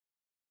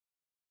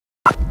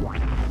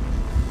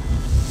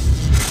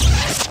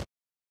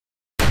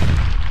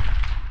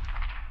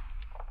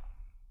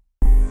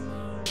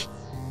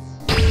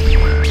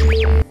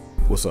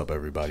What's up,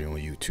 everybody on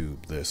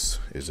YouTube? This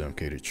is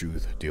MK the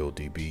Truth,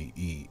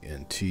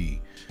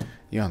 DODBENT.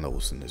 Y'all know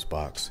what's in this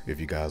box. If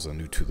you guys are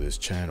new to this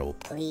channel,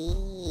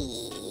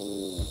 please,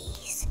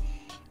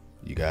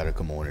 you gotta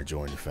come on and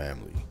join the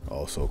family.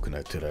 Also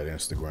connect to that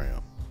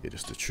Instagram. It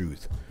is the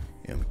Truth,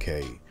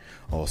 MK.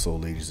 Also,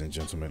 ladies and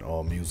gentlemen,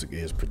 all music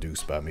is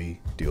produced by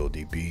me,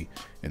 DODB,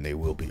 and they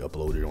will be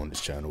uploaded on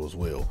this channel as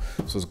well.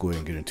 So let's go ahead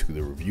and get into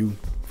the review.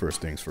 First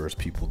things first,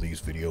 people,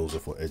 these videos are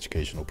for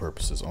educational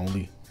purposes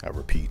only. I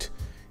repeat,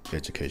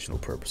 educational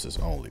purposes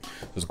only.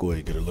 Let's go ahead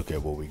and get a look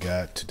at what we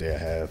got. Today I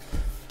have,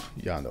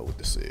 y'all know what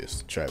this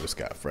is, Travis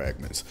Scott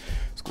fragments.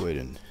 Let's go ahead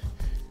and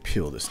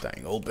peel this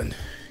thing open,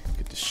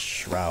 get the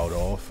shroud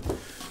off.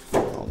 I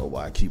don't know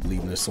why I keep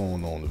leaving this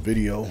on the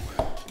video.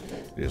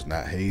 It is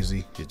not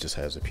hazy. It just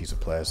has a piece of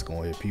plastic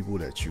on here, people,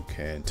 that you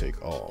can take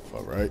off.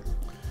 All right.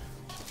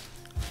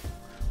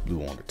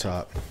 Blue on the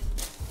top.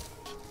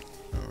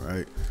 All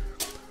right.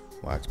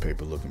 Wax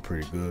paper looking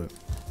pretty good.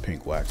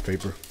 Pink wax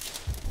paper.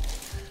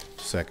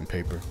 Second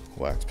paper,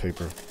 wax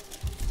paper.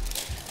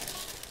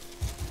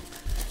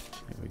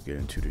 And we get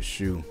into the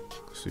shoe.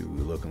 See what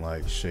we're looking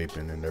like.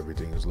 Shaping and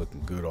everything is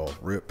looking good off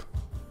rip.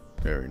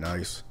 Very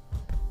nice.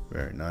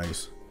 Very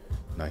nice.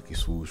 Nike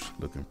swoosh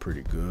looking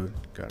pretty good.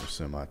 Got a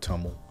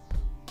semi-tumble.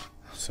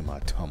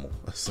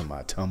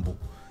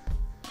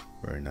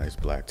 Very nice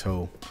black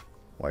toe.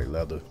 White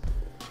leather.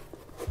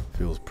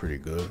 Feels pretty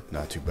good.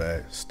 Not too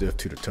bad. Stiff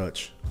to the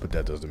touch, but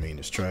that doesn't mean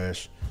it's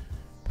trash.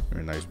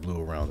 Very nice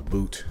blue around the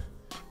boot.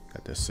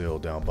 Got that seal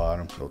down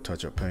bottom. No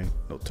touch-up paint.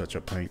 No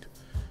touch-up paint.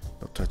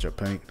 No touch-up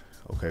paint.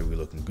 Okay, we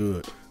looking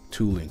good.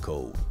 Tooling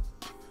code.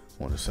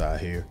 On the side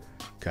here.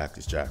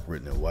 Cactus Jack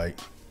written in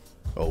white.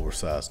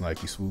 Oversized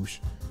Nike swoosh.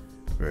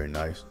 Very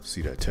nice.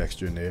 See that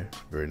texture in there.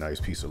 Very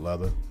nice piece of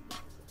leather.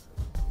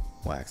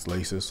 Wax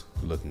laces.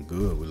 We're looking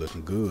good. We're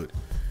looking good.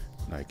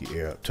 Nike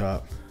Air up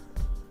top.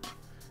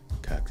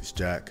 Cactus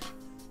Jack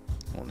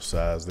on the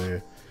sides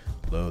there.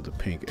 Love the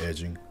pink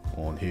edging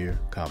on here.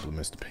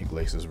 Complements the pink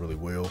laces really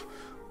well.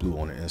 Blue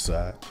on the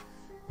inside.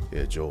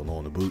 Air Jordan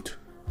on the boot.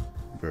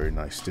 Very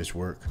nice stitch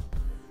work.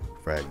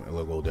 Fragment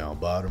logo down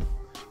bottom.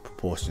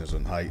 Proportions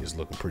and height is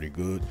looking pretty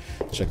good.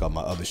 Check out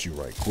my other shoe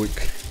right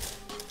quick.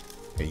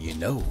 And you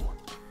know,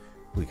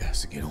 we got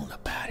to get on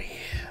up out of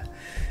here.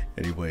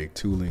 Anyway,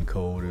 tooling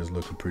code is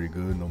looking pretty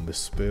good. No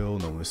misspell,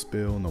 no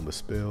misspell, no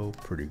misspell.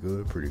 Pretty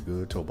good, pretty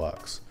good. Toe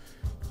box.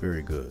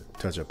 Very good.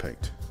 Touch-up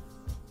paint.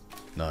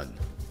 None.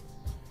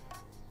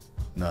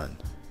 None.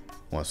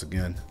 Once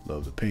again,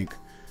 love the pink.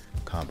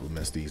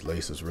 Complements these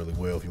laces really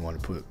well if you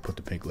want to put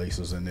the pink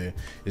laces in there.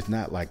 It's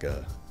not like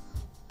a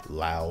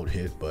loud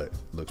hit, but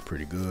looks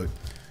pretty good.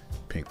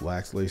 Pink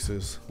wax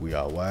laces. We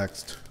are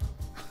waxed.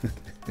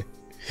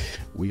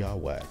 We are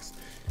waxed.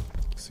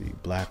 See,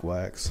 black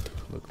wax.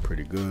 Look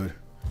pretty good.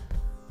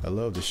 I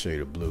love the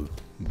shade of blue.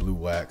 Blue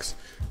wax.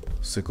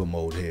 Sickle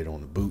mode head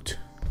on the boot.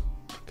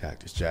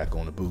 Cactus Jack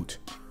on the boot.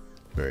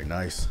 Very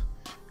nice.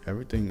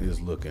 Everything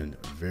is looking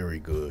very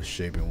good.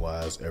 Shaping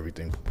wise,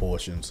 everything,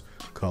 proportions,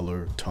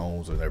 color,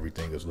 tones, and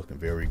everything is looking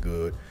very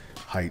good.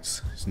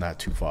 Heights, it's not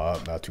too far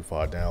up, not too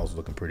far down. It's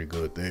looking pretty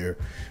good there.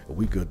 But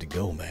we good to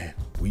go, man.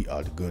 We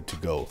are good to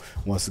go.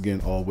 Once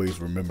again,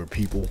 always remember,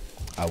 people,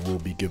 I will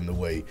be giving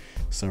away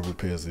several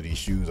pairs of these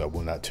shoes. I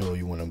will not tell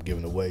you when I'm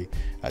giving away.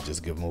 I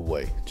just give them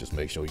away. Just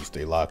make sure you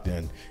stay locked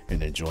in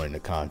and enjoying the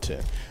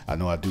content. I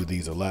know I do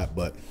these a lot,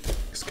 but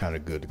it's kind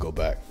of good to go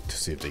back to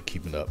see if they're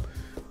keeping up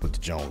with the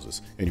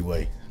Joneses.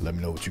 Anyway, let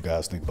me know what you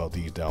guys think about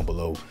these down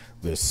below.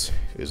 This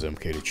is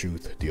MK the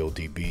Truth,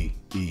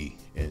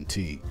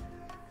 DODBENT.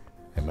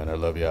 Hey man, I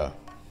love y'all.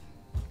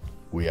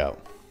 We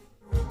out.